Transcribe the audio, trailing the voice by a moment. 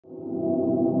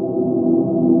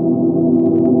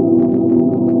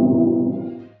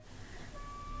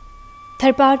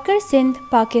थर सिंध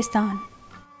पाकिस्तान।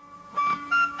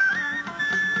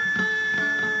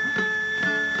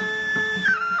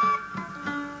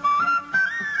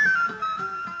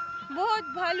 बहुत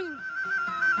भालू।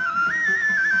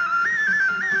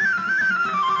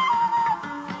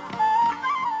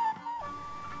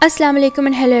 Assalamu alaikum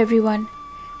and hello everyone.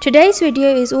 Today's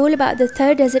video is all about the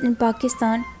Thar Desert in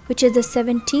Pakistan, which is the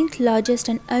 17th largest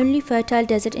and only fertile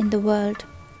desert in the world.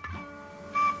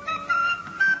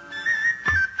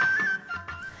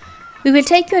 We will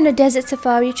take you on a desert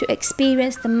safari to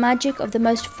experience the magic of the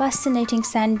most fascinating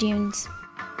sand dunes.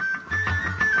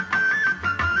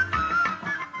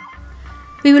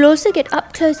 We will also get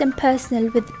up close and personal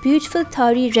with the beautiful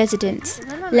Thari residents,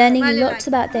 learning lots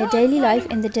about their daily life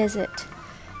in the desert.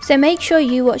 So make sure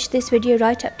you watch this video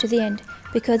right up to the end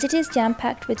because it is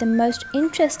jam-packed with the most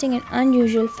interesting and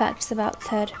unusual facts about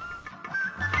Thar.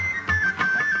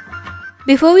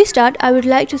 Before we start, I would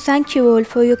like to thank you all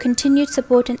for your continued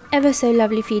support and ever so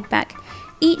lovely feedback.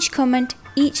 Each comment,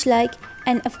 each like,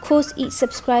 and of course each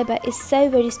subscriber is so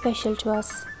very special to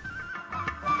us.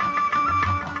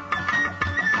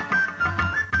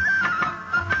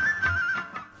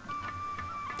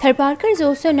 Thar is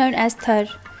also known as Thar.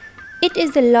 It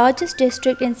is the largest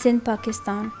district in Sindh,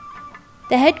 Pakistan.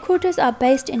 The headquarters are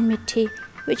based in Mitti,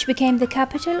 which became the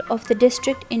capital of the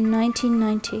district in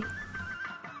 1990.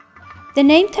 The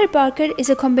name Thar is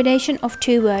a combination of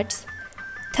two words,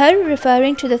 Thar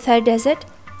referring to the Thar Desert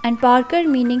and Barker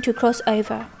meaning to cross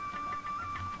over.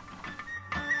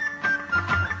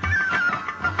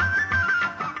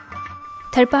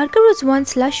 Thar was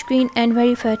once lush green and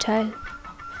very fertile.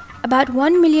 About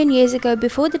 1 million years ago,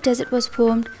 before the desert was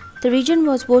formed, the region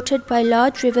was watered by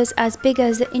large rivers as big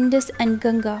as the Indus and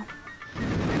Ganga.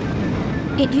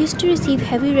 It used to receive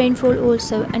heavy rainfall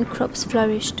also, and crops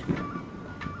flourished.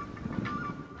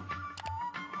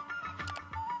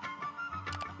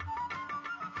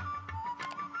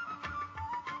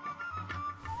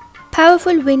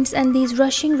 Powerful winds and these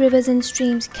rushing rivers and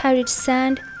streams carried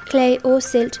sand, clay or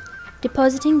silt,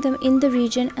 depositing them in the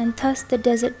region, and thus the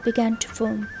desert began to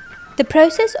form. The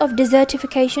process of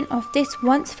desertification of this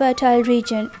once fertile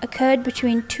region occurred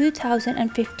between 2000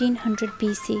 and 1500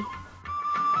 BC.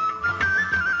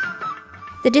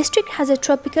 The district has a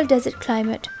tropical desert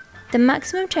climate. The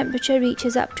maximum temperature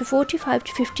reaches up to 45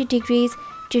 to 50 degrees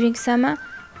during summer,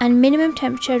 and minimum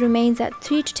temperature remains at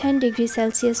 3 to 10 degrees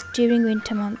Celsius during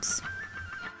winter months.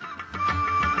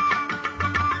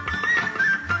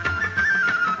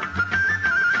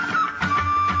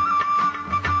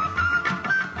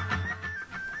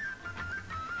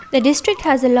 The district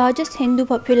has the largest Hindu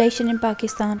population in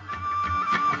Pakistan.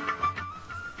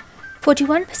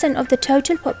 41% of the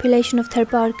total population of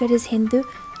Thar is Hindu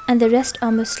and the rest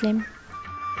are Muslim.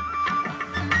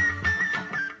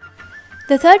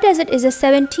 The Thar Desert is the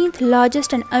 17th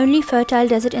largest and only fertile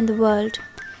desert in the world.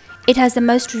 It has the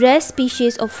most rare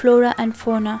species of flora and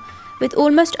fauna, with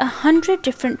almost 100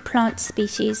 different plant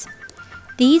species.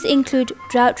 These include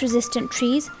drought-resistant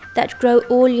trees that grow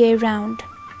all year round.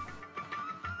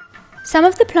 Some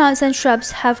of the plants and shrubs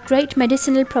have great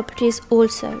medicinal properties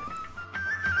also.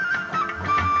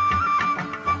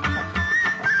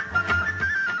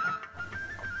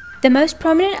 The most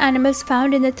prominent animals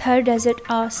found in the Thar Desert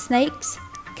are snakes,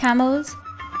 camels,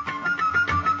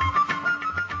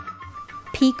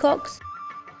 peacocks,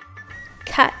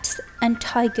 cats and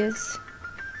tigers.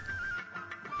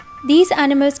 These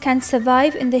animals can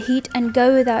survive in the heat and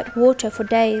go without water for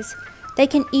days. They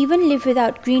can even live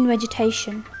without green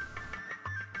vegetation.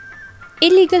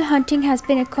 Illegal hunting has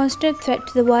been a constant threat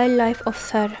to the wildlife of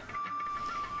Thar.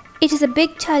 It is a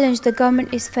big challenge the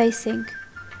government is facing.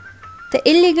 The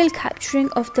illegal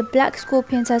capturing of the black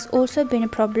scorpions has also been a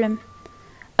problem.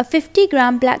 A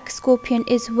 50-gram black scorpion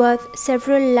is worth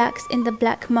several lakhs in the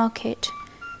black market.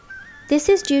 This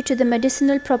is due to the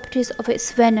medicinal properties of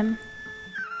its venom.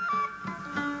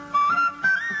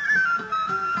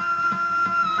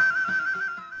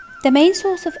 The main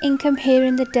source of income here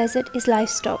in the desert is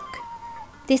livestock.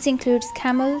 This includes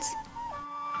camels,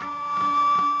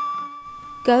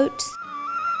 goats,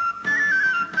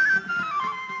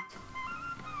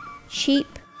 sheep,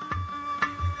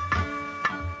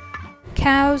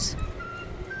 cows,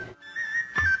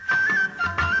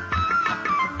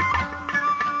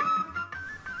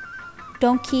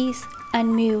 donkeys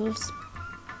and mules.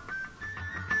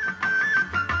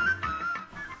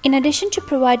 In addition to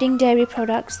providing dairy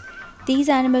products, these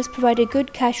animals provide a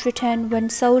good cash return when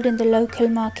sold in the local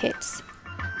markets.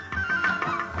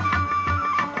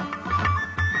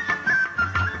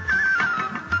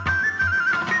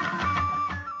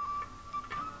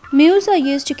 Mules are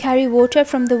used to carry water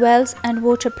from the wells and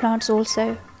water plants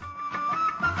also.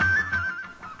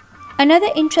 Another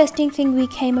interesting thing we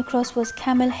came across was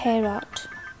camel hair art.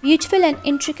 Beautiful and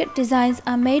intricate designs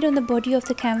are made on the body of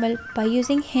the camel by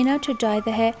using henna to dye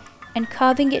the hair and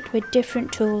carving it with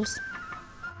different tools.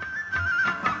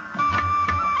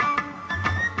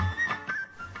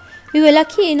 We were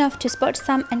lucky enough to spot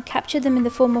some and capture them in the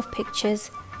form of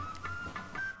pictures.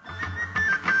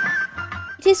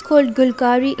 It is called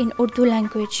Gulgari in Urdu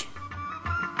language.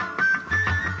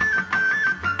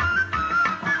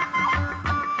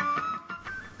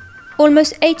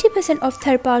 Almost 80% of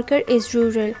Thar is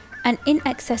rural and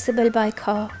inaccessible by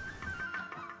car.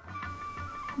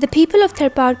 The people of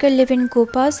Thar live in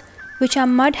Gopas, which are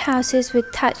mud houses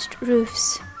with thatched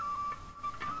roofs.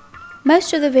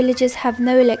 Most of the villages have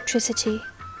no electricity.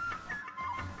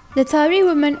 The Thari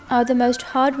women are the most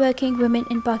hard-working women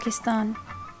in Pakistan.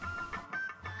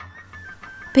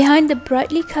 Behind the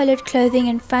brightly coloured clothing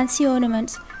and fancy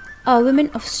ornaments are women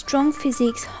of strong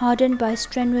physiques hardened by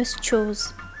strenuous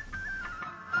chores.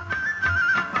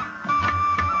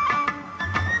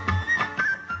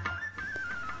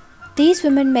 These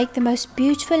women make the most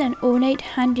beautiful and ornate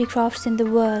handicrafts in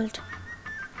the world.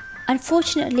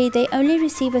 Unfortunately, they only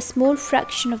receive a small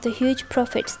fraction of the huge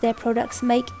profits their products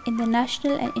make in the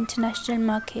national and international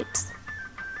markets.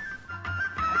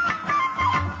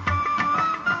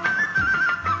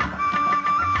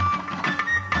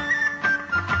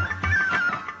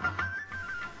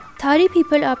 Thari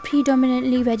people are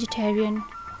predominantly vegetarian.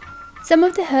 Some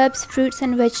of the herbs, fruits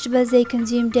and vegetables they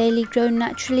consume daily grow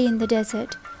naturally in the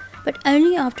desert, but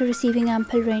only after receiving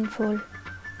ample rainfall.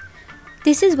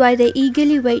 This is why they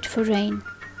eagerly wait for rain.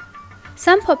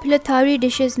 Some popular Thari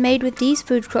dishes made with these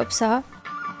food crops are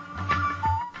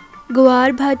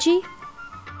Guar bhaji,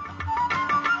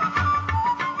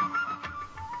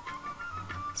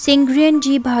 Singrian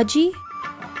ji bhaji,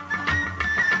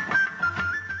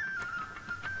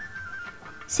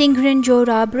 Singrian jo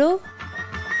rabro,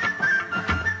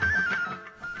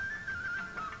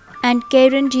 and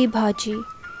Kairan ji bhaji.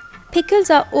 Pickles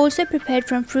are also prepared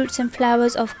from fruits and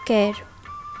flowers of kair.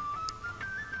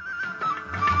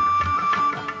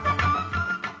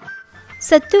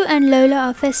 Sattu and Lola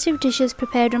are festive dishes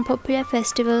prepared on popular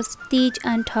festivals Tej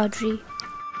and Tadri.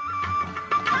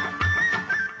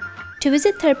 To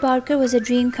visit Thar was a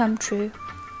dream come true.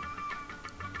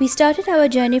 We started our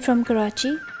journey from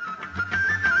Karachi.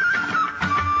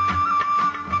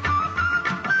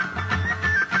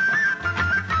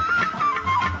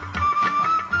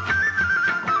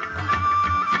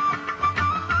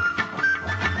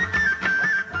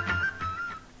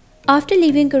 After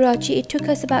leaving Karachi, it took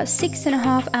us about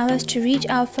 6.5 hours to reach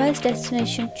our first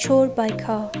destination, Chor, by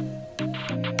car.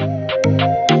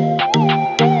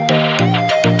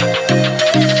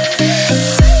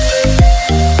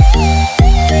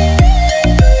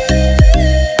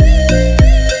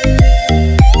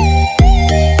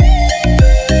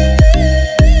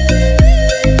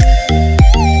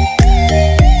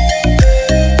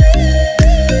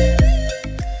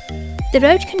 The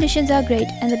road conditions are great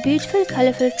and the beautiful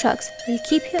colourful trucks will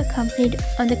keep you accompanied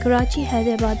on the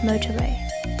Karachi-Hyderabad motorway.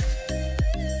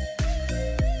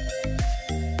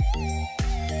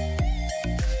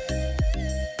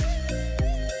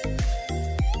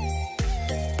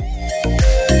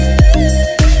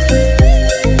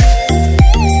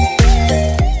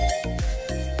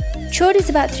 Chor is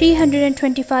about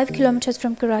 325 kilometers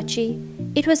from Karachi.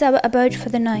 It was our abode for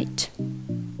the night.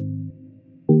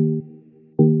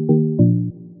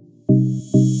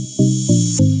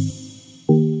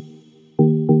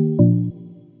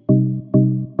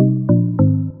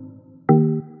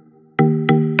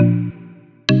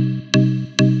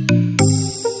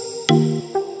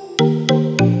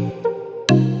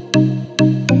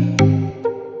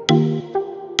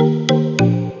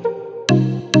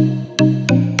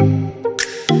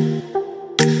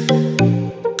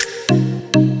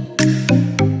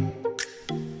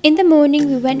 In the morning,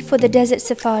 we went for the desert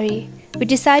safari. We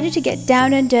decided to get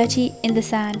down and dirty in the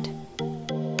sand.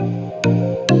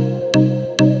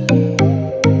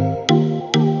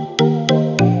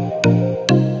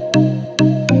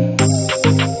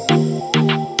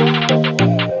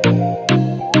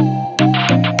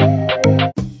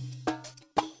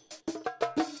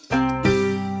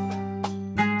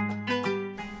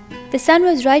 The sun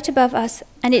was right above us,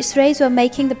 and its rays were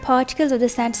making the particles of the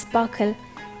sand sparkle.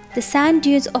 The sand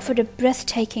dunes offered a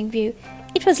breathtaking view.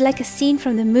 It was like a scene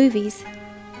from the movies.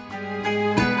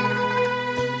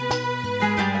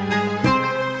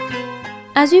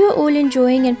 As we were all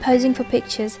enjoying and posing for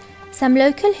pictures, some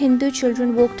local Hindu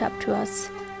children walked up to us.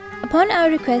 Upon our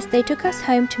request, they took us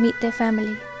home to meet their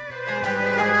family.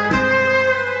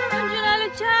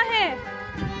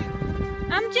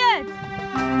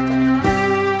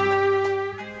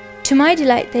 To my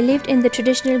delight, they lived in the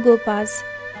traditional Gopas.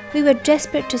 We were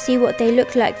desperate to see what they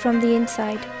looked like from the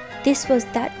inside. This was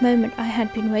that moment I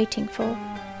had been waiting for.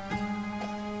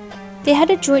 They had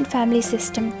a joint family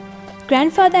system.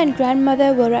 Grandfather and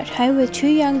grandmother were at home with 2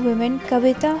 young women,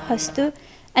 Kavita, Hastu,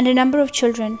 and a number of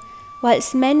children,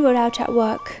 whilst men were out at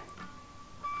work.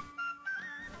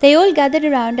 They all gathered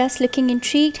around us looking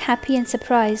intrigued, happy and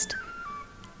surprised.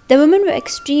 The women were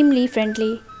extremely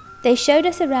friendly. They showed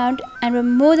us around and were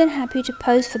more than happy to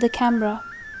pose for the camera.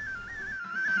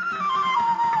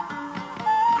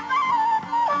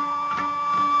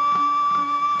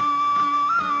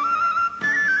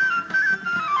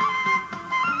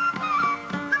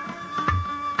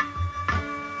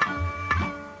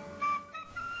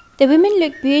 The women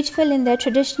looked beautiful in their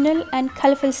traditional and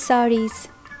colourful saris.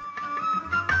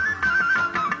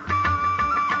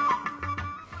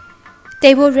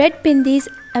 They wore red bindis,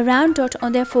 a round dot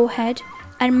on their forehead,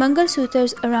 and Mangal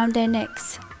Sutras around their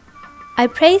necks. I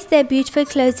praised their beautiful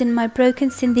clothes in my broken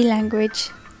Sindhi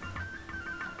language.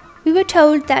 We were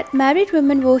told that married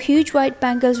women wore huge white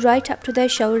bangles right up to their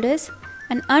shoulders,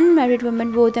 and unmarried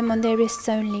women wore them on their wrists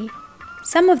only.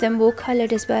 Some of them wore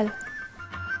coloured as well.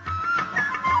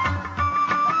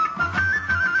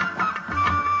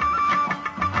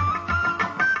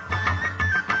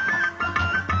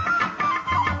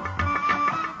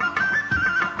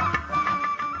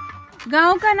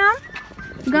 गांव का नाम?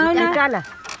 गांव नाम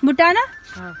बुटाना?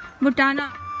 हाँ। बुटाना।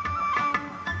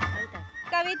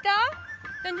 कविता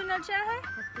तुझे नचा है?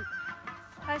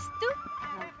 हस्तु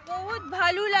बहुत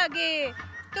भालू लागे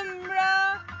तुमरा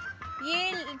ये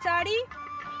साड़ी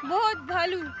बहुत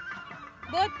भालू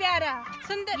बहुत प्यारा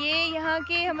सुंदर ये यहाँ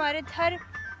के हमारे थर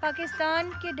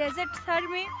पाकिस्तान के डेजर्ट थर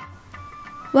में.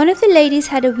 One of the ladies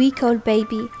had a week-old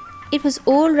baby. It was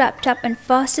all wrapped up and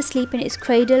fast asleep in its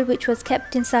cradle, which was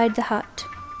kept inside the hut.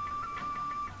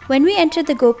 When we entered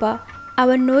the Gopa,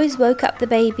 our noise woke up the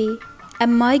baby,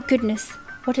 and my goodness,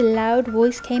 what a loud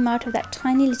voice came out of that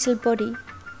tiny little body.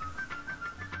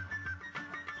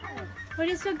 और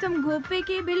इस वक्त हम गोपे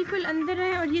के बिल्कुल अंदर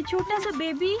हैं और ये छोटा सा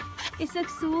बेबी इस वक्त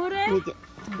सो रहा है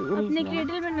अपने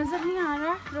क्रेडल में. नजर नहीं आ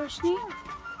रहा रोशनी.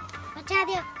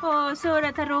 सो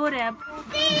रहा था, रो रहा है अब.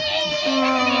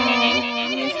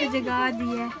 इसको जगा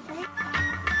दी है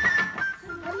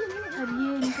और ये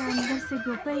इनका अंदर से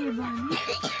गोपा ये बालू.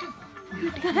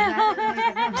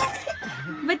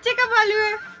 बच्चे का बालू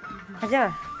है.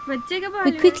 बच्चे का बालू.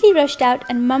 We quickly rushed out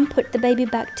and Mum put the baby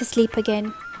back to sleep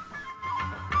again.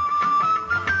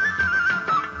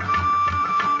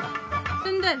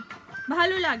 सुंदर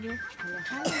भालू लागे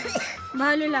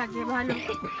भालू लागे भालू.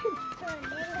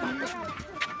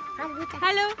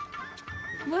 हेलो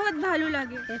बहुत भालू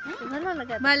लागे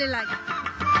भाले लागे.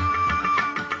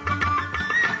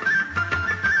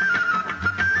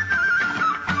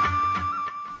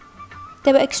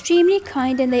 They were extremely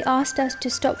kind and they asked us to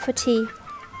stop for tea,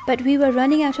 but we were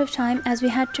running out of time as we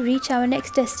had to reach our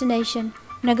next destination,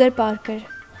 Nagar Parkar.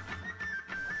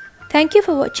 Thank you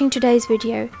for watching today's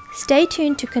video. Stay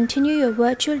tuned to continue your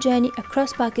virtual journey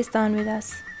across Pakistan with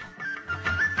us.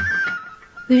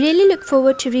 We really look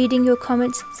forward to reading your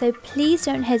comments, so please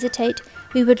don't hesitate.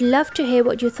 We would love to hear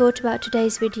what you thought about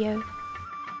today's video.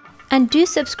 And do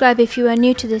subscribe if you are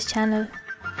new to this channel.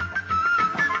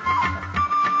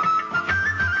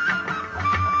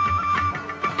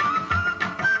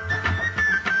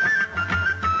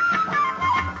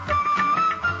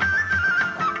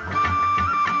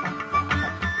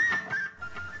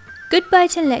 Goodbye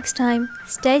till next time.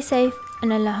 Stay safe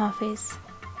and Allah Hafiz.